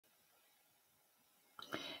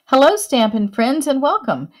Hello, Stampin' friends, and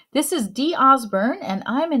welcome. This is Dee Osburn, and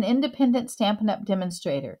I'm an independent Stampin' Up!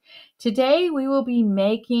 Demonstrator. Today, we will be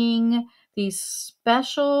making these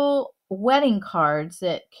special wedding cards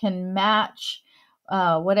that can match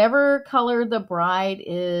whatever color the bride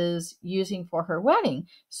is using for her wedding.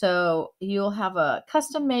 So you'll have a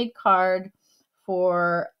custom-made card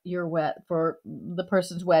for for the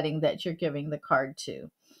person's wedding that you're giving the card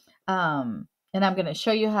to. And I'm going to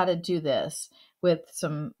show you how to do this with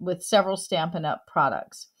several Stampin' Up!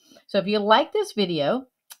 Products. So if you like this video,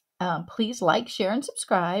 please like, share, and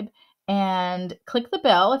subscribe, and click the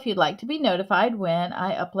bell if you'd like to be notified when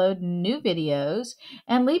I upload new videos,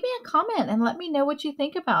 and leave me a comment and let me know what you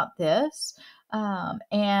think about this. I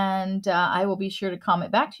will be sure to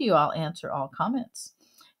comment back to you. I'll answer all comments.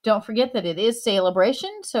 Don't forget that it is Celebration,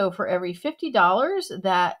 so for every $50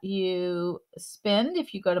 that you spend,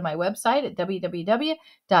 if you go to my website at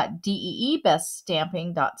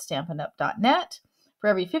www.deebeststamping.stampinup.net, for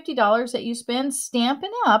every $50 that you spend, Stampin'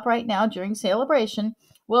 Up! Right now during Celebration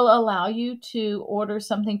will allow you to order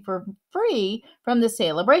something for free from the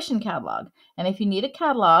Celebration catalog. And if you need a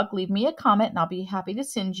catalog, leave me a comment and I'll be happy to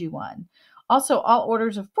send you one. Also, all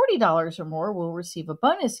orders of $40 or more will receive a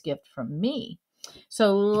bonus gift from me.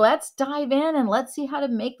 So let's dive in and let's see how to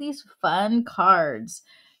make these fun cards.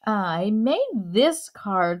 I made this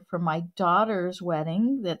card for my daughter's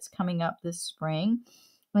wedding that's coming up this spring.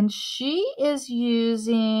 And she is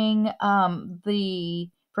using for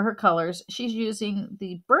her colors, she's using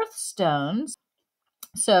the birthstones.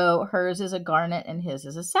 So hers is a garnet and his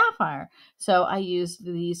is a sapphire. So I used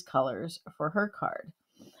these colors for her card.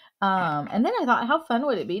 And then I thought, how fun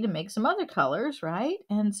would it be to make some other colors, right?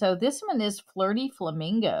 And so this one is Flirty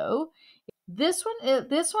Flamingo. This one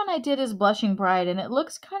I did is Blushing Bride, and it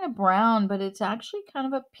looks kind of brown, but it's actually kind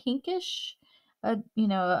of a pinkish,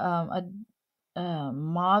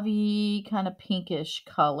 mauve-y kind of pinkish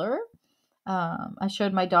color. I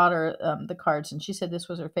showed my daughter the cards, and she said this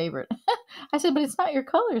was her favorite. I said, but it's not your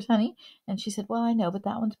colors, honey. And she said, well, I know, but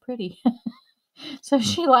that one's pretty. So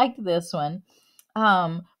she liked this one.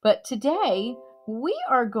 But today we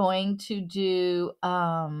are going to do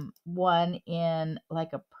one in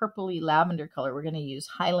like a purpley lavender color. We're going to use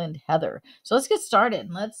Highland Heather. So let's get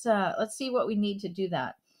started. Let's see what we need to do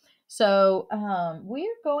that. So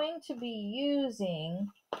we're going to be using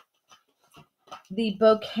the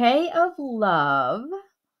Bouquet of Love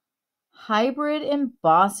hybrid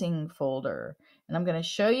embossing folder, and I'm going to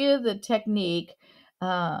show you the technique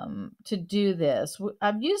to do this.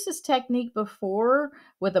 I've used this technique before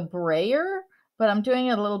with a brayer, but I'm doing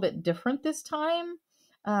it a little bit different this time.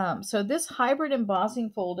 So this hybrid embossing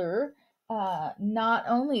folder, not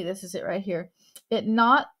only, this is it right here, it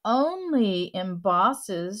not only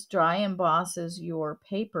dry embosses your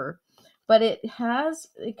paper, but it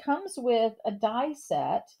comes with a die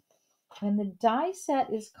set, and the die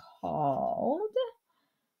set is called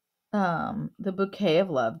the Bouquet of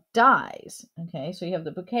Love dies. Okay, so you have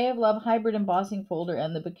the Bouquet of Love hybrid embossing folder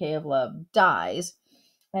and the Bouquet of Love dies.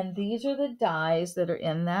 And these are the dies that are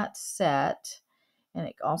in that set. And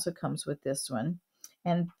it also comes with this one.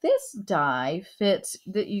 And this die fits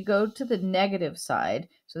that you go to the negative side.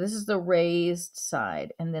 So this is the raised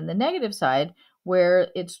side. And then the negative side where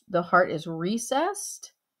the heart is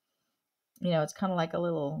recessed. You know, it's kind of like a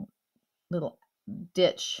little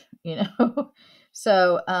ditch, you know.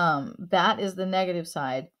 So that is the negative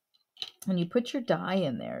side. And you put your die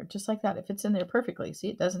in there just like that. It fits in there perfectly. See,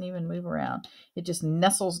 it doesn't even move around. It just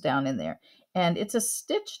nestles down in there. And it's a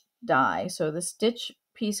stitch die. So the stitch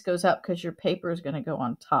piece goes up because your paper is going to go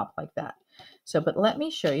on top like that. So, but let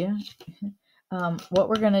me show you what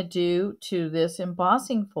we're going to do to this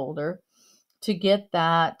embossing folder to get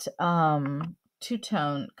that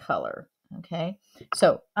two-tone color. Okay,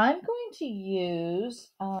 so I'm going to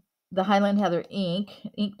use the Highland Heather ink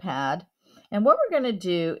pad, and what we're going to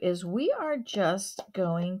do is we are just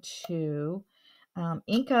going to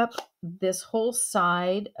ink up this whole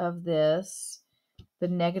side of this, the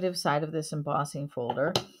negative side of this embossing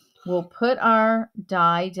folder. We'll put our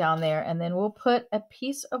die down there, and then we'll put a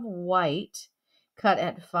piece of white cut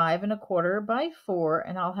at 5 1/4 by 4,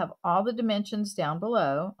 and I'll have all the dimensions down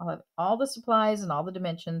below. I'll have all the supplies and all the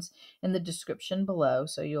dimensions in the description below,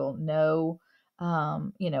 so you'll know,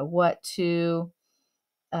 what to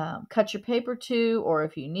cut your paper to, or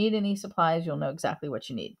if you need any supplies, you'll know exactly what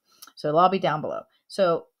you need. So it'll all be down below.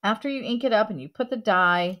 So after you ink it up and you put the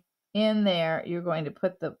die in there, you're going to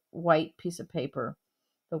put the white piece of paper,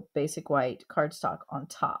 the basic white cardstock, on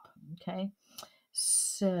top. Okay.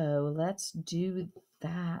 So let's do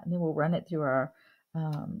that, and then we'll run it through our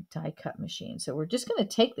die cut machine. So we're just going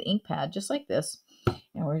to take the ink pad just like this,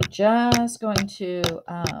 and we're just going to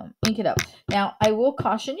ink it up. Now, I will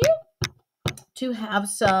caution you to have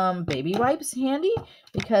some baby wipes handy,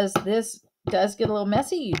 because this does get a little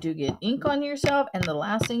messy. You do get ink on yourself, and the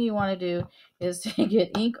last thing you want to do is to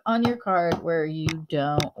get ink on your card where you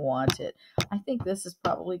don't want it. I think this is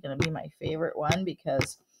probably going to be my favorite one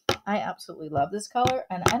because I absolutely love this color,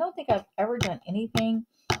 and I don't think I've ever done anything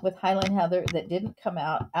with Highland Heather that didn't come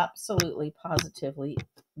out absolutely positively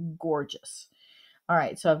gorgeous. All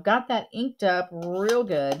right, so I've got that inked up real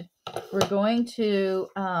good. We're going to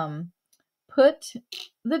put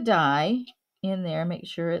the die in there, make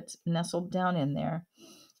sure it's nestled down in there.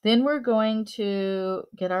 Then we're going to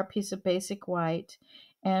get our piece of basic white,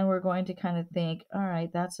 and we're going to kind of think, all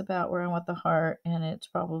right, that's about where I want the heart, and it's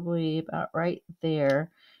probably about right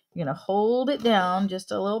there. You're going to hold it down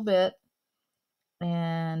just a little bit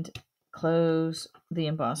and close the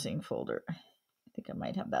embossing folder. I think I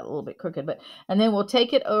might have that a little bit crooked, and then we'll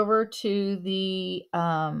take it over to the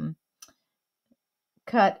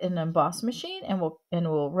cut and emboss machine, and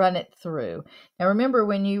we'll run it through. Now remember,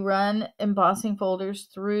 when you run embossing folders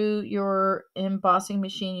through your embossing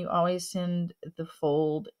machine, you always send the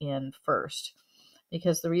fold in first,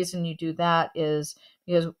 because the reason you do that is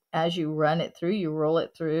because as you run it through, you roll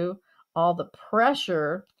it through, all the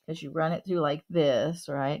pressure, as you run it through like this,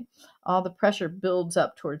 right, all the pressure builds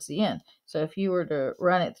up towards the end. So if you were to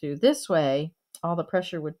run it through this way, all the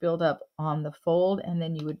pressure would build up on the fold, and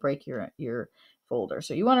then you would break your folder.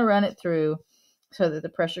 So you want to run it through so that the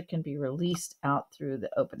pressure can be released out through the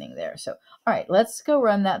opening there. So, all right, let's go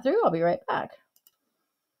run that through. I'll be right back.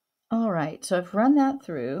 All right, so I've run that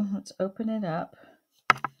through. Let's open it up.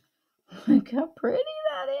 Look how pretty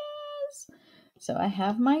that is. So I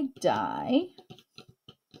have my die,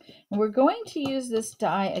 and we're going to use this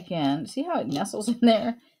die again. See how it nestles in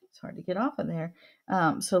there? It's hard to get off of there.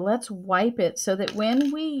 So let's wipe it so that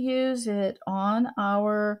when we use it on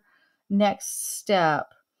our next step,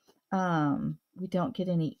 we don't get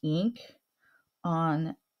any ink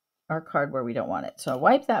on our card where we don't want it. So I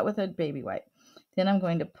wipe that with a baby wipe. Then I'm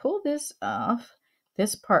going to pull this off.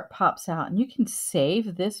 This part pops out, and you can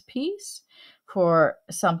save this piece for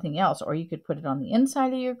something else, or you could put it on the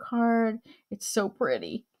inside of your card. It's so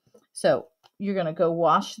pretty. So you're going to go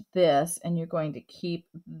wash this, and you're going to keep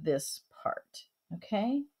this part.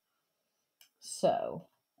 Okay? So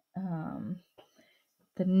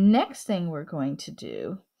the next thing we're going to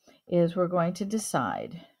do is we're going to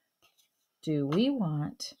decide, do we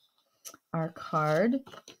want our card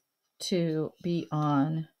to be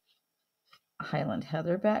on Highland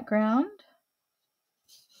Heather background?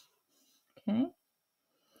 Okay.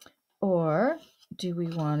 Or do we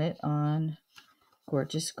want it on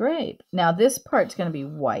Gorgeous Grape? Now this part's going to be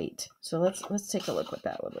white. So let's take a look what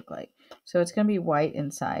that would look like. So it's going to be white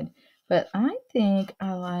inside. But I think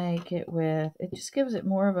I like it with, it just gives it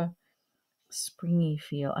more of a springy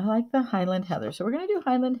feel. I like the Highland Heather. So we're going to do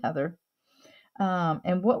Highland Heather.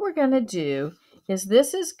 And what we're going to do is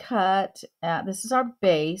this is cut at, this is our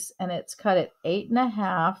base, and it's cut at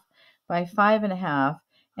 8.5 by 5.5.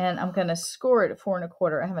 And I'm going to score it at 4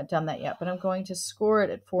 1/4. I haven't done that yet, but I'm going to score it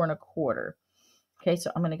at 4 1/4. Okay,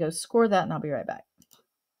 so I'm going to go score that, and I'll be right back.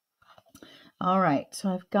 All right, so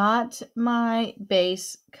I've got my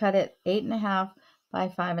base cut at 8.5 by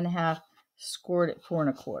 5.5, scored at 4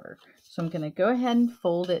 1/4. So I'm going to go ahead and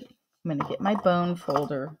fold it. I'm going to get my bone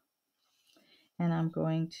folder, and I'm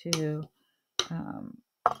going to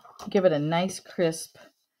give it a nice crisp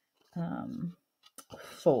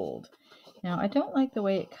fold. Now, I don't like the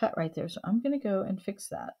way it cut right there, so I'm going to go and fix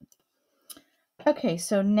that. Okay,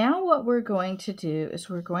 so now what we're going to do is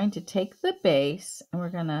we're going to take the base, and we're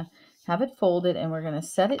going to have it folded, and we're going to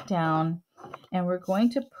set it down, and we're going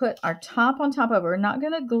to put our top on top of it. We're not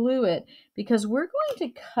going to glue it because we're going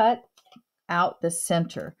to cut out the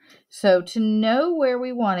center. So to know where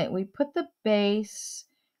we want it, we put the base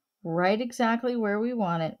right exactly where we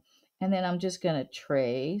want it, and then I'm just going to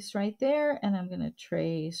trace right there, and I'm going to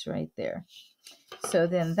trace right there. So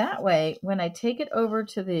then that way, when I take it over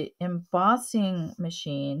to the embossing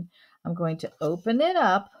machine, I'm going to open it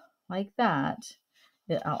up like that.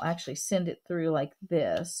 I'll actually send it through like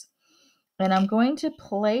this. And I'm going to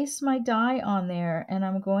place my die on there, and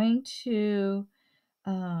I'm going to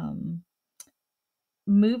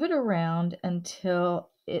move it around until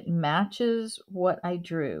it matches what I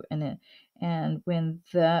drew. And when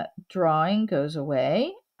the drawing goes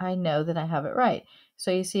away, I know that I have it right. So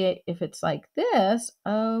you see, if it's like this,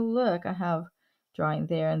 oh, look, I have drawing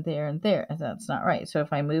there and there and there, and that's not right. So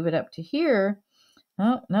if I move it up to here,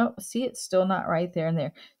 oh, no, see, it's still not right there and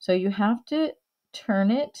there. So you have to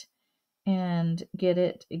turn it and get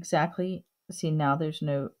it exactly. See, now there's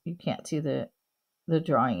no, you can't see the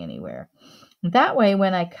drawing anywhere. That way,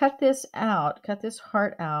 when I cut this out, cut this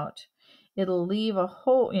heart out, it'll leave a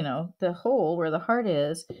hole, you know, the hole where the heart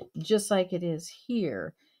is, just like it is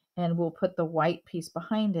here. And we'll put the white piece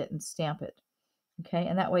behind it and stamp it. Okay,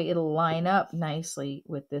 and that way it'll line up nicely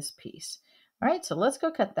with this piece. All right, so let's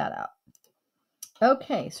go cut that out.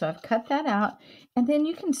 Okay, so I've cut that out, and then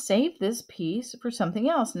you can save this piece for something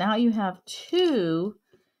else. Now you have two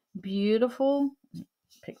beautiful,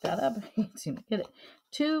 pick that up, I can't seem to get it,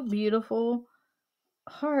 two beautiful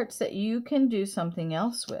hearts that you can do something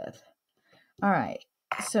else with. All right,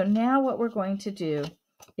 so now what we're going to do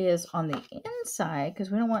is on the inside,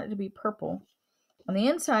 because we don't want it to be purple, on the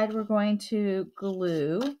inside we're going to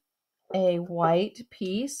glue a white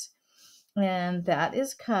piece, and that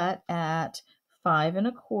is cut at 5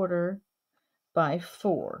 1/4 by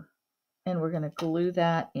 4, and we're going to glue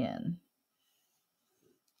that in.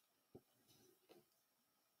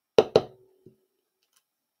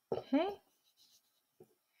 Okay,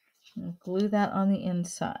 and glue that on the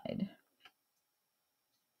inside.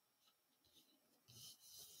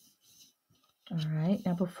 All right,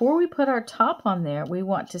 now before we put our top on there, we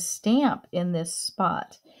want to stamp in this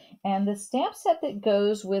spot. And the stamp set that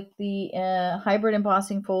goes with the hybrid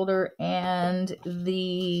embossing folder and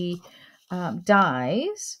the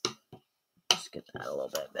dies, just get that a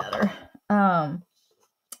little bit better,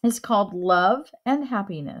 is called Love and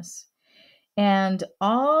Happiness. And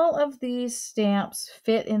all of these stamps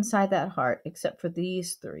fit inside that heart except for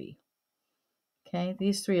these three. Okay,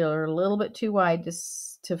 these three are a little bit too wide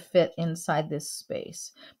to fit inside this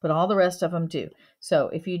space, but all the rest of them do. So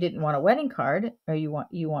if you didn't want a wedding card, or you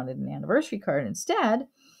wanted an anniversary card instead,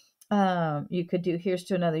 you could do Here's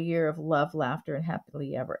to Another Year of Love, Laughter, and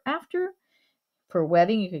Happily Ever After. For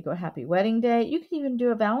wedding, you could go Happy Wedding Day. You could even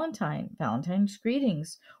do a Valentine's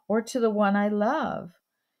Greetings, or To the One I Love.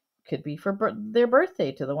 Could be for their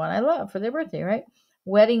birthday, To the One I Love for their birthday, right?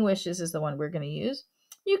 Wedding Wishes is the one we're going to use.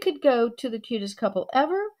 You could go To the Cutest Couple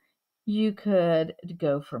Ever. You could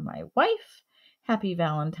go For My Wife, Happy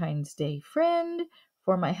Valentine's Day Friend,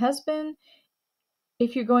 For My Husband.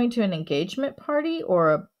 If you're going to an engagement party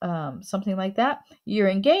or something like that, you're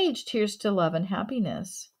engaged. Here's to Love and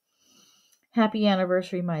Happiness. Happy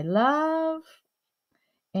Anniversary, My Love,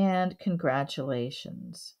 and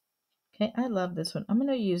Congratulations. Okay, I love this one. I'm going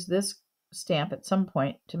to use this stamp at some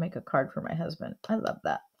point to make a card for my husband. I love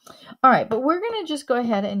that. All right, but we're going to just go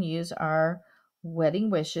ahead and use our Wedding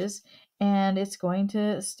Wishes, and it's going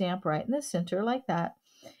to stamp right in the center like that.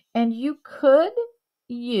 And you could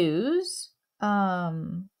use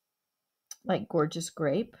like Gorgeous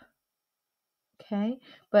Grape, okay?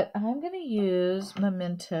 But I'm going to use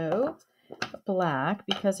Memento Black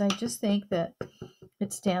because I just think that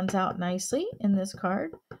it stands out nicely in this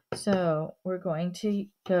card. So we're going to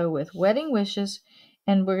go with Wedding Wishes,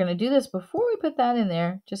 and we're going to do this before we put that in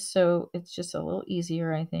there, just so it's just a little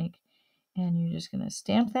easier, I think. And you're just going to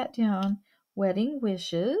stamp that down. Wedding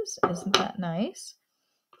Wishes. Isn't that nice?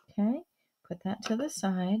 Okay, put that to the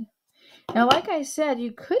side. Now, like I said,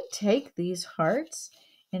 you could take these hearts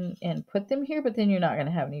and put them here, but then you're not going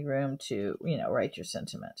to have any room to, write your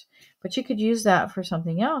sentiment. But you could use that for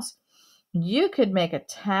something else. You could make a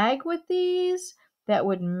tag with these that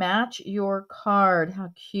would match your card.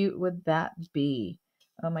 How cute would that be?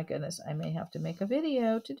 Oh my goodness, I may have to make a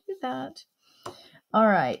video to do that. All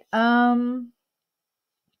right.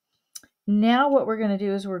 Now what we're going to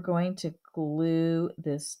do is we're going to glue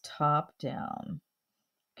this top down.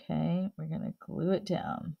 Okay, we're going to glue it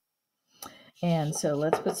down. And so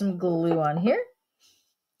let's put some glue on here.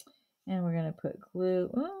 And we're going to put glue.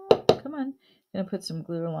 Oh, come on. Going to put some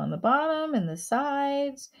glue along the bottom and the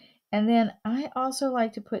sides. And then I also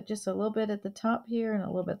like to put just a little bit at the top here and a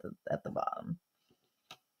little bit at the bottom.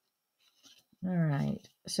 All right.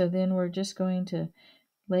 So then we're just going to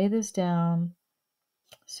lay this down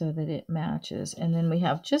so that it matches. And then we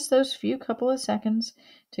have just those few couple of seconds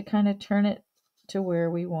to kind of turn it to where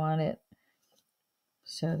we want it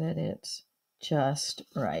so that it's just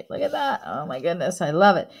right. Look at that. Oh my goodness. I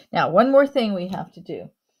love it. Now, one more thing we have to do.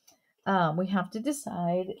 We have to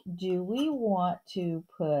decide, do we want to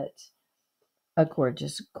put a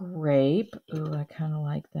Gorgeous Grape? Ooh, I kind of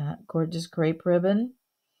like that. Gorgeous Grape ribbon.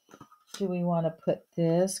 Do we want to put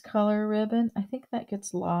this color ribbon? I think that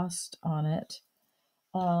gets lost on it.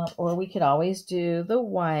 Or we could always do the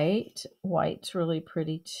white. White's really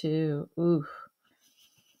pretty too. Ooh.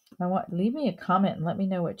 Leave me a comment and let me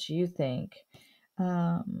know what you think.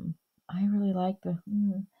 I really like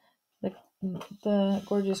the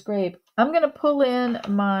Gorgeous Grape. I'm going to pull in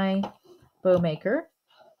my bow maker.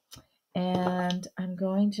 And I'm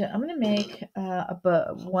going to make a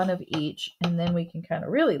bow, one of each, and then we can kind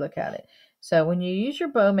of really look at it. So when you use your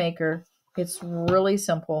bow maker, it's really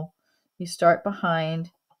simple. You start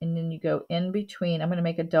behind and then you go in between. I'm going to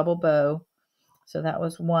make a double bow. So that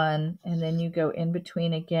was one, and then you go in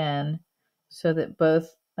between again so that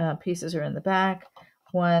both pieces are in the back.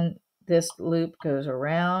 One, this loop goes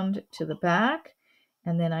around to the back,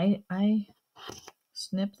 and then I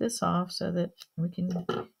snip this off so that we can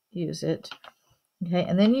use it. Okay,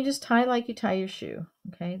 and then you just tie like you tie your shoe.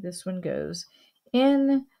 Okay, this one goes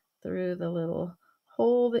in through the little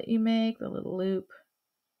hole that you make, the little loop.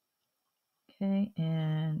 Okay,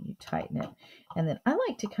 and you tighten it. And then I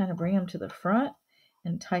like to kind of bring them to the front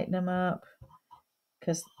and tighten them up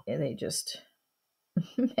because they just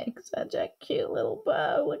make such a cute little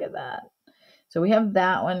bow. Look at that. So we have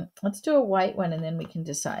that one. Let's do a white one and then we can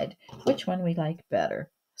decide which one we like better.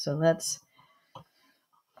 So let's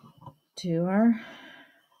do our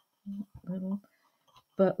little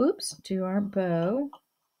do our bow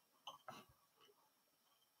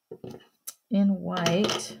in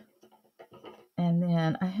white. And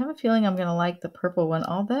then I have a feeling I'm going to like the purple one,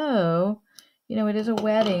 although, you know, it is a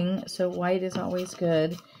wedding, so white is always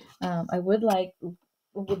good. I would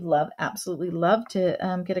absolutely love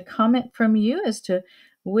to get a comment from you as to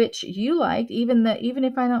which you liked, even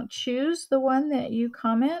if I don't choose the one that you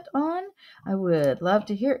comment on. I would love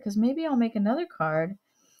to hear it, because maybe I'll make another card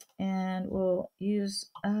and we'll use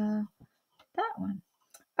that one.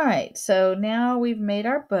 All right, so now we've made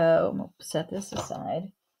our bow. I'm going to set this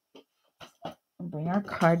aside and bring our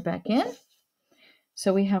card back in.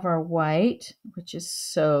 So we have our white, which is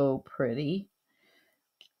so pretty,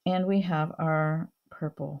 and we have our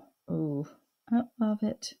purple. Ooh, I love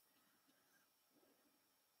it.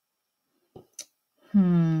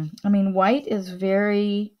 I mean, white is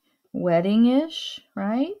very wedding-ish,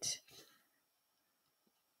 right?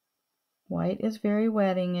 White is very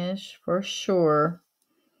wedding-ish for sure.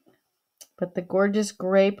 But the gorgeous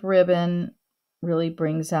grape ribbon really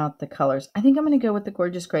brings out the colors. I think I'm going to go with the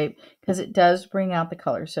gorgeous grape because it does bring out the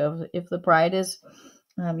colors. So if the bride is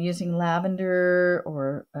using lavender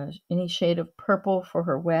or any shade of purple for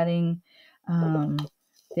her wedding,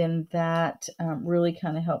 then that really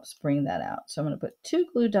kind of helps bring that out. So I'm going to put 2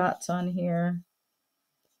 glue dots on here.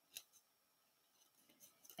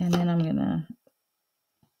 And then I'm going to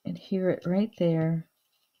adhere it right there.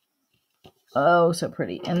 Oh, so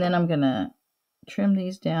pretty. And then I'm going to trim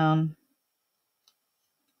these down.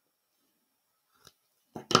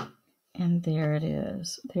 And there it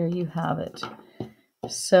is. There you have it.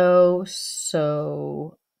 So,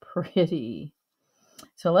 so pretty.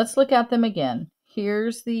 So let's look at them again.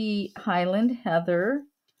 Here's the Highland Heather.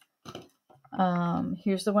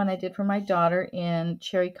 Here's the one I did for my daughter in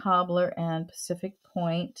Cherry Cobbler and Pacific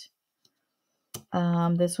Point.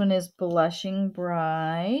 This one is Blushing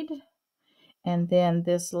Bride. And then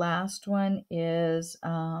this last one is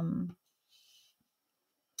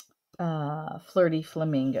Flirty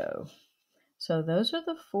Flamingo. So those are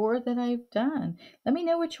the 4 that I've done. Let me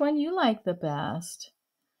know which one you like the best.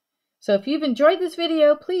 So if you've enjoyed this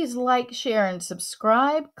video, please like, share, and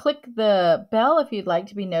subscribe. Click the bell if you'd like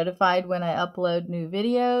to be notified when I upload new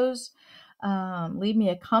videos. Leave me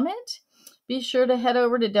a comment. Be sure to head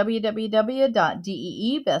over to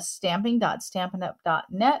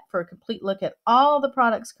www.deebeststamping.stampinup.net for a complete look at all the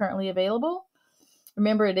products currently available.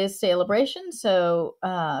 Remember, it is Sale-a-bration, so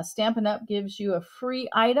Stampin' Up! Gives you a free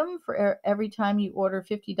item for every time you order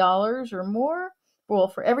 $50 or more. Well,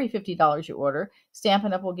 for every $50 you order,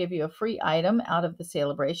 Stampin' Up! Will give you a free item out of the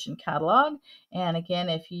Sale-a-bration catalog. And again,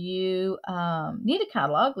 if you need a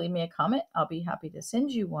catalog, leave me a comment. I'll be happy to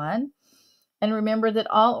send you one. And remember that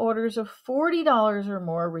all orders of $40 or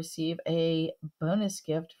more receive a bonus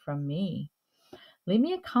gift from me. Leave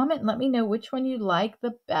me a comment and let me know which one you like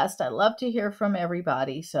the best. I love to hear from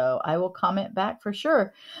everybody, so I will comment back for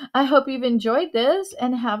sure. I hope you've enjoyed this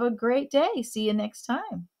and have a great day. See you next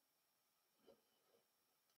time.